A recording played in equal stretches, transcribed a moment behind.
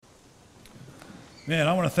Man,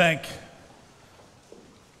 I want to thank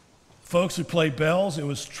folks who played bells. It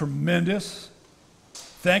was tremendous.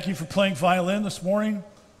 Thank you for playing violin this morning.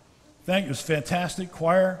 Thank you. It was fantastic.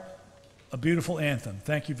 Choir, a beautiful anthem.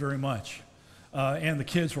 Thank you very much. And the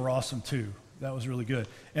kids were awesome too. That was really good.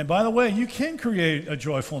 And by the way, you can create a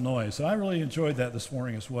joyful noise. I really enjoyed that this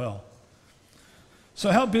morning as well.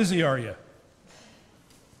 So how busy are you?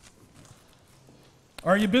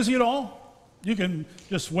 Are you busy at all? You can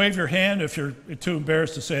just wave your hand if you're too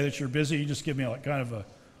embarrassed to say that you're busy. You just give me like kind of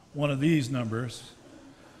one of these numbers.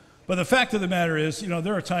 But the fact of the matter is,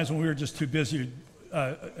 there are times when we are just too busy.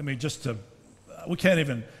 We can't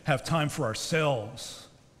even have time for ourselves.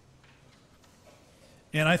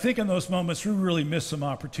 And I think in those moments, we really miss some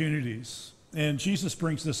opportunities. And Jesus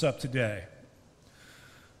brings this up today.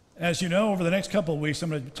 As you know, over the next couple of weeks,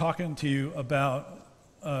 I'm going to be talking to you about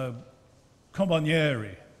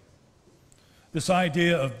compagneri. This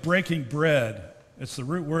idea of breaking bread. It's the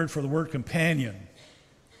root word for the word companion.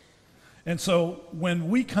 And so when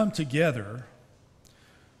we come together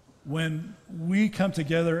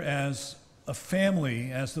as a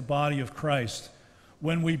family, as the body of Christ,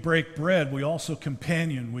 when we break bread, we also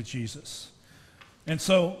companion with Jesus. And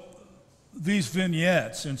so these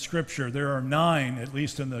vignettes in Scripture, there are 9, at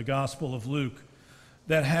least in the Gospel of Luke,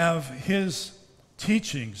 that have his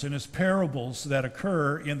teachings and his parables that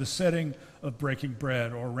occur in the setting of breaking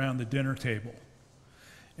bread or around the dinner table.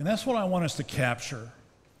 And that's what I want us to capture.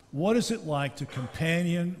 What is it like to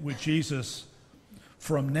companion with Jesus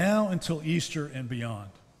from now until Easter and beyond?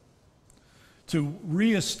 To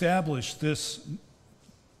reestablish this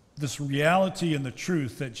reality and the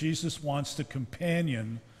truth that Jesus wants to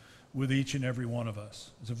companion with each and every one of us.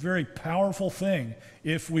 It's a very powerful thing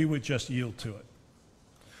if we would just yield to it.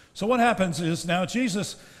 So what happens is now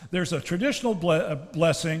there's a traditional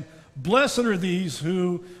blessing. Blessed are these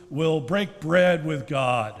who will break bread with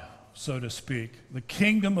God, so to speak, the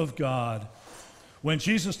kingdom of God. When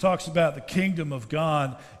Jesus talks about the kingdom of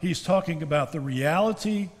God, he's talking about the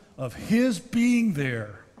reality of his being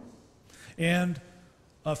there and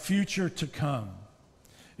a future to come.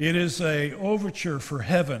 It is an overture for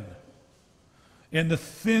heaven in the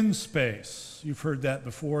thin space. You've heard that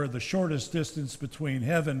before. The shortest distance between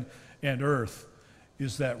heaven and earth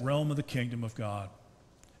is that realm of the kingdom of God.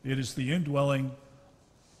 It is the indwelling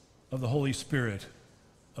of the Holy Spirit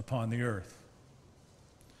upon the earth.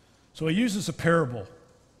 So he uses a parable,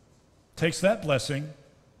 takes that blessing,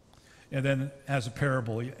 and then has a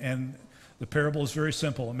parable. And the parable is very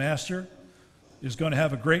simple. A master is going to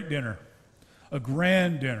have a great dinner, a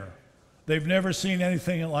grand dinner. They've never seen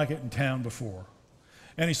anything like it in town before.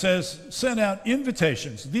 And he says, send out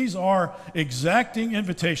invitations. These are exacting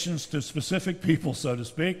invitations to specific people, so to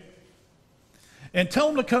speak. And tell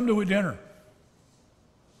them to come to a dinner.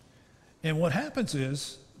 And what happens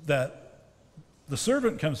is that the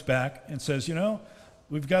servant comes back and says,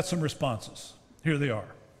 we've got some responses. Here they are.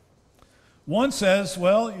 One says,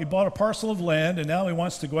 well, he bought a parcel of land and now he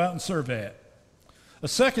wants to go out and survey it. A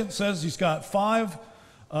second says he's got 5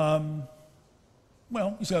 oxen.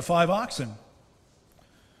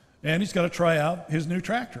 And he's got to try out his new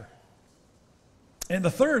tractor. And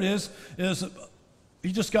the third is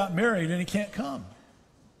he just got married and he can't come.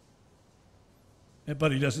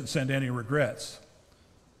 But he doesn't send any regrets.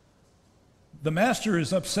 The master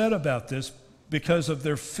is upset about this because of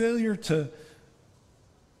their failure to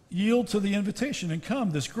yield to the invitation and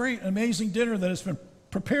come, this great, amazing dinner that has been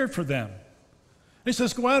prepared for them. He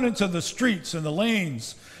says, go out into the streets and the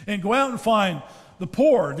lanes and go out and find the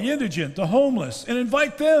poor, the indigent, the homeless, and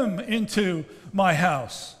invite them into my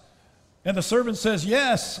house. And the servant says,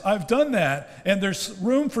 yes, I've done that, and there's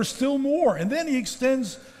room for still more. And then he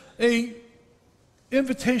extends an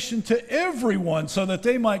invitation to everyone so that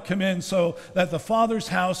they might come in so that the Father's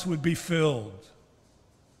house would be filled.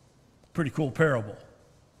 Pretty cool parable.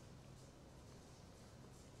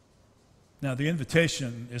 Now, the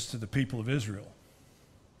invitation is to the people of Israel,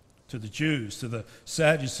 to the Jews, to the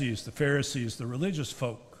Sadducees, the Pharisees, the religious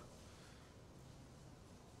folk.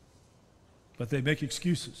 But they make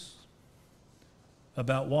excuses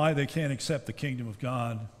about why they can't accept the kingdom of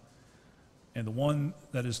God and the one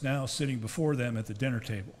that is now sitting before them at the dinner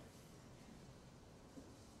table.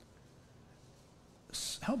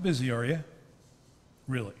 How busy are you?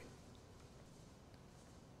 Really?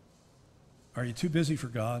 Are you too busy for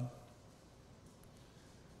God?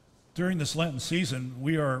 During this Lenten season,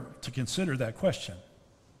 we are to consider that question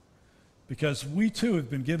because we too have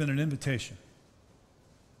been given an invitation.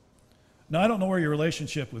 Now, I don't know where your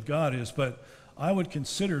relationship with God is, but I would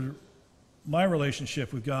consider my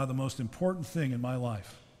relationship with God the most important thing in my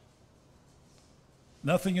life.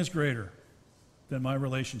 Nothing is greater than my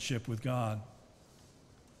relationship with God.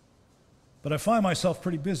 But I find myself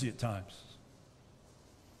pretty busy at times,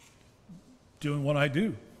 doing what I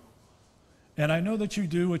do. And I know that you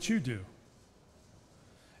do what you do.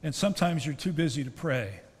 And sometimes you're too busy to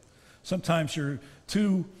pray. Sometimes you're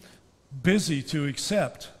too busy to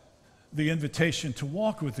accept the invitation to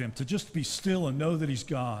walk with him, to just be still and know that he's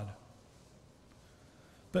God.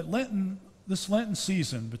 But this Lenten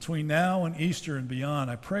season, between now and Easter and beyond,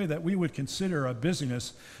 I pray that we would consider our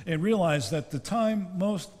busyness and realize that the time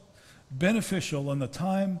most beneficial and the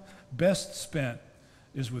time best spent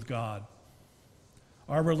is with God.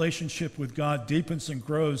 Our relationship with God deepens and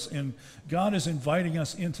grows, and God is inviting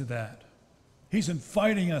us into that. He's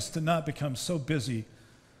inviting us to not become so busy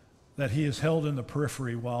that he is held in the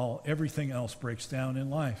periphery while everything else breaks down in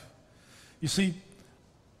life. You see,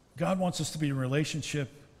 God wants us to be in relationship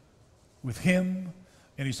with him,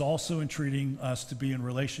 and he's also entreating us to be in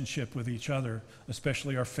relationship with each other,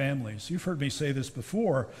 especially our families. You've heard me say this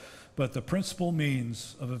before, but the principal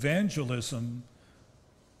means of evangelism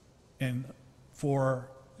and for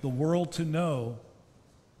the world to know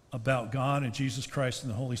about God and Jesus Christ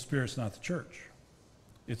and the Holy Spirit is not the church.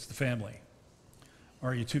 It's the family.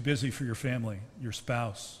 Are you too busy for your family, your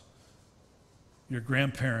spouse, your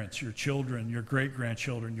grandparents, your children, your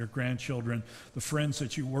great-grandchildren, your grandchildren, the friends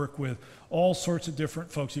that you work with, all sorts of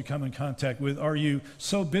different folks you come in contact with? Are you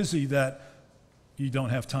so busy that you don't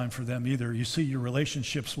have time for them either? You see, your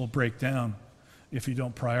relationships will break down if you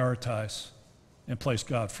don't prioritize and place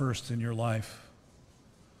God first in your life.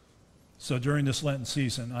 So during this Lenten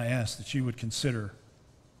season, I ask that you would consider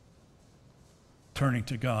turning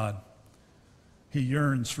to God. He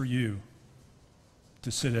yearns for you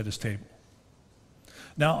to sit at his table.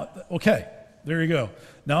 Now, okay, there you go.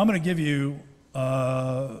 Now I'm going to give you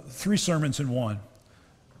 3 sermons in one.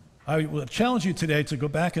 I will challenge you today to go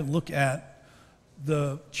back and look at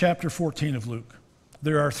the chapter 14 of Luke.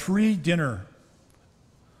 There are 3 dinner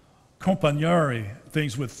compagnari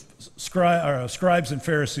things with scribes and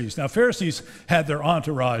Pharisees. Now, Pharisees had their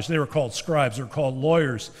entourage. They were called scribes. They were called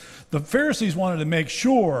lawyers. The Pharisees wanted to make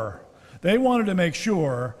sure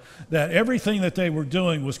that everything that they were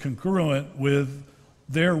doing was congruent with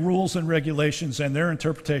their rules and regulations and their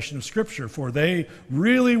interpretation of Scripture. For they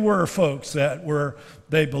really were folks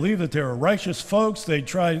they believed that they were righteous folks. They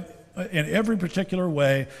tried in every particular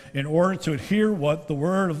way in order to adhere what the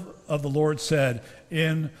word of the Lord said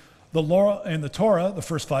in the law, in the Torah, the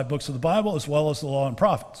first 5 books of the Bible, as well as the law and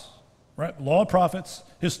prophets. Right? Law and prophets,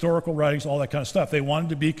 historical writings, all that kind of stuff. They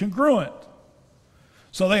wanted to be congruent.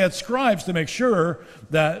 So they had scribes to make sure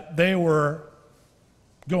that they were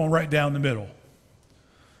going right down the middle.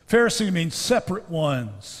 Pharisee means separate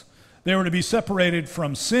ones. They were to be separated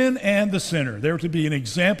from sin and the sinner. They were to be an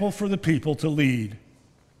example for the people to lead.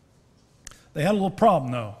 They had a little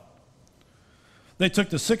problem, though. They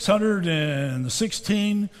took the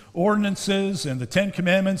 616 ordinances and the 10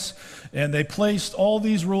 commandments, and they placed all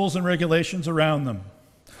these rules and regulations around them.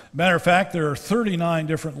 Matter of fact, there are 39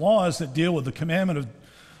 different laws that deal with the commandment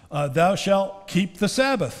of thou shalt keep the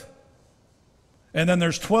Sabbath. And then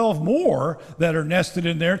there's 12 more that are nested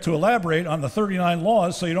in there to elaborate on the 39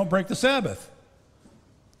 laws so you don't break the Sabbath.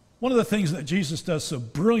 One of the things that Jesus does so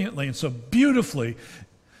brilliantly and so beautifully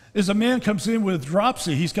is a man comes in with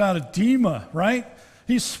dropsy. He's got edema, right?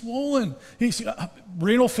 He's swollen. He's got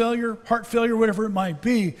renal failure, heart failure, whatever it might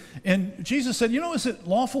be. And Jesus said, is it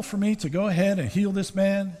lawful for me to go ahead and heal this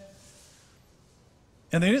man?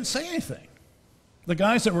 And they didn't say anything. The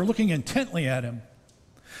guys that were looking intently at him.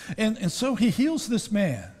 And so he heals this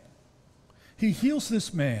man. He heals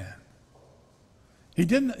this man.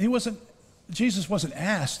 Jesus wasn't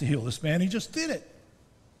asked to heal this man. He just did it.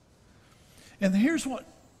 And here's what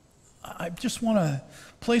I just want to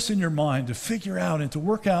place in your mind to figure out and to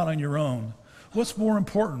work out on your own. What's more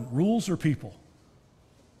important, rules or people?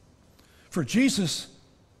 For Jesus,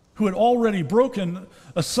 who had already broken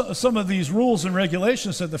some of these rules and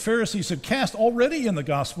regulations that the Pharisees had cast already in the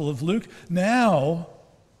Gospel of Luke, now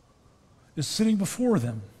is sitting before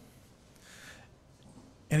them.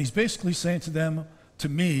 And he's basically saying to them, to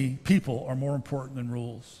me, people are more important than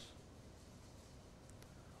rules.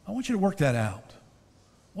 I want you to work that out.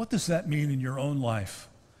 What does that mean in your own life?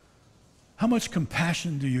 How much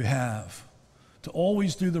compassion do you have to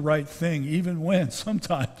always do the right thing, even when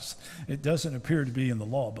sometimes it doesn't appear to be in the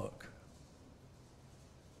law book?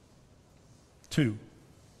 2,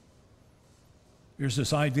 there's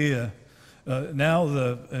this idea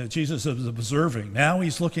Jesus is observing. Now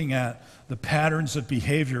he's looking at the patterns of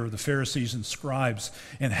behavior of the Pharisees and scribes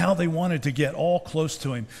and how they wanted to get all close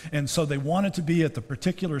to him. And so they wanted to be at the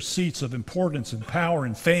particular seats of importance and power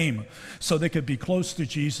and fame so they could be close to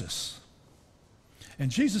Jesus. And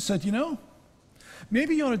Jesus said,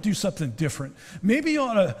 maybe you ought to do something different. Maybe you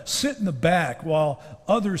ought to sit in the back while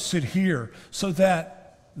others sit here so that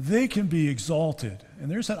they can be exalted. And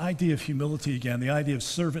there's that idea of humility again, the idea of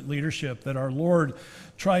servant leadership that our Lord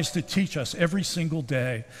tries to teach us every single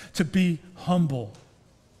day, to be humble,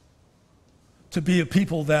 to be a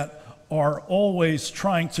people that are always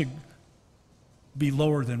trying to be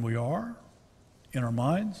lower than we are in our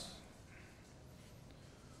minds.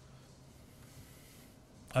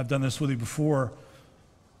 I've done this with you before.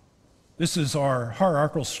 This is our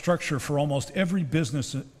hierarchical structure for almost every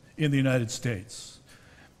business in the United States.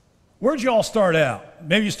 Where'd you all start out?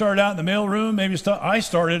 Maybe you started out in the mailroom. I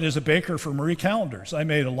started as a baker for Marie Callender's. I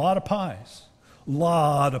made a lot of pies.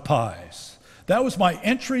 That was my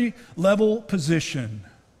entry-level position.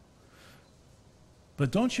 But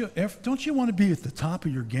don't you want to be at the top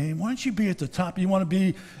of your game? Why don't you be at the top? You want to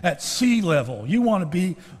be at C level. You want to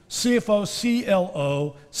be CFO,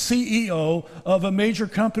 CLO, CEO of a major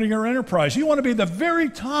company or enterprise. You want to be the very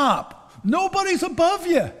top. Nobody's above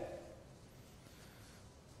you.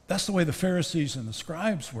 That's the way the Pharisees and the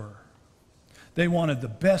scribes were. They wanted the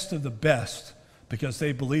best of the best because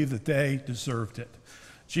they believed that they deserved it.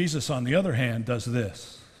 Jesus, on the other hand, does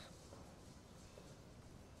this.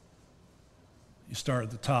 You start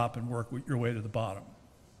at the top and work your way to the bottom.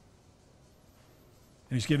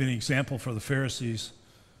 And he's giving an example for the Pharisees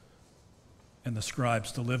and the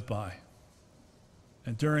scribes to live by.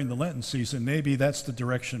 And during the Lenten season, maybe that's the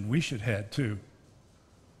direction we should head too,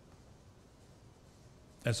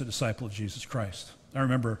 as a disciple of Jesus Christ. I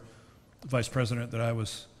remember the vice president that I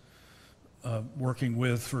was working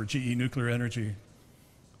with for GE Nuclear Energy.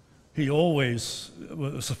 He always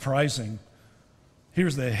was surprising.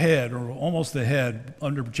 Here's the head, or almost the head,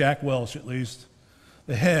 under Jack Welch at least,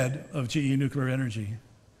 the head of GE Nuclear Energy.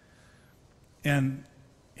 And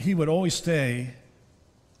he would always stay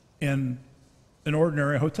in an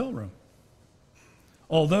ordinary hotel room.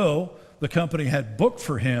 Although the company had booked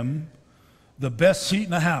for him the best seat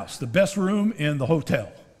in the house, the best room in the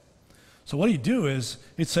hotel. So what he'd do is,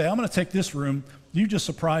 he'd say, I'm going to take this room, you just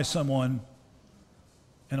surprise someone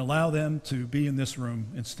and allow them to be in this room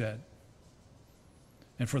instead.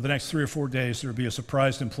 And for the next 3 or 4 days, there would be a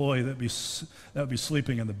surprised employee that would be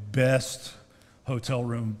sleeping in the best hotel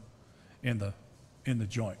room in the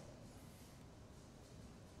joint.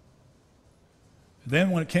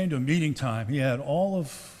 Then when it came to a meeting time, he had all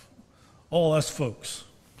us folks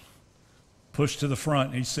pushed to the front,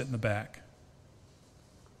 and he'd sit in the back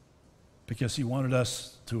because he wanted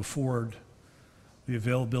us to afford the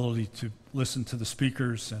availability to listen to the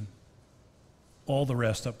speakers and all the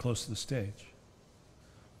rest up close to the stage.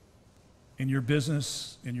 In your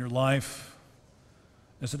business, in your life,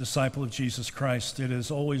 as a disciple of Jesus Christ, it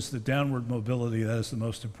is always the downward mobility that is the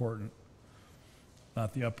most important,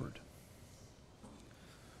 not the upward.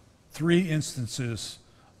 3 instances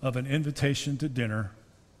of an invitation to dinner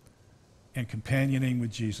and companioning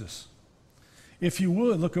with Jesus. If you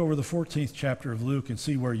would, look over the 14th chapter of Luke and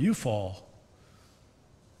see where you fall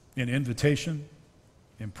in invitation,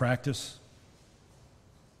 in practice,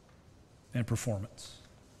 and performance.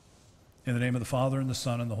 In the name of the Father, and the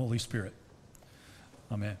Son, and the Holy Spirit.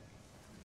 Amen.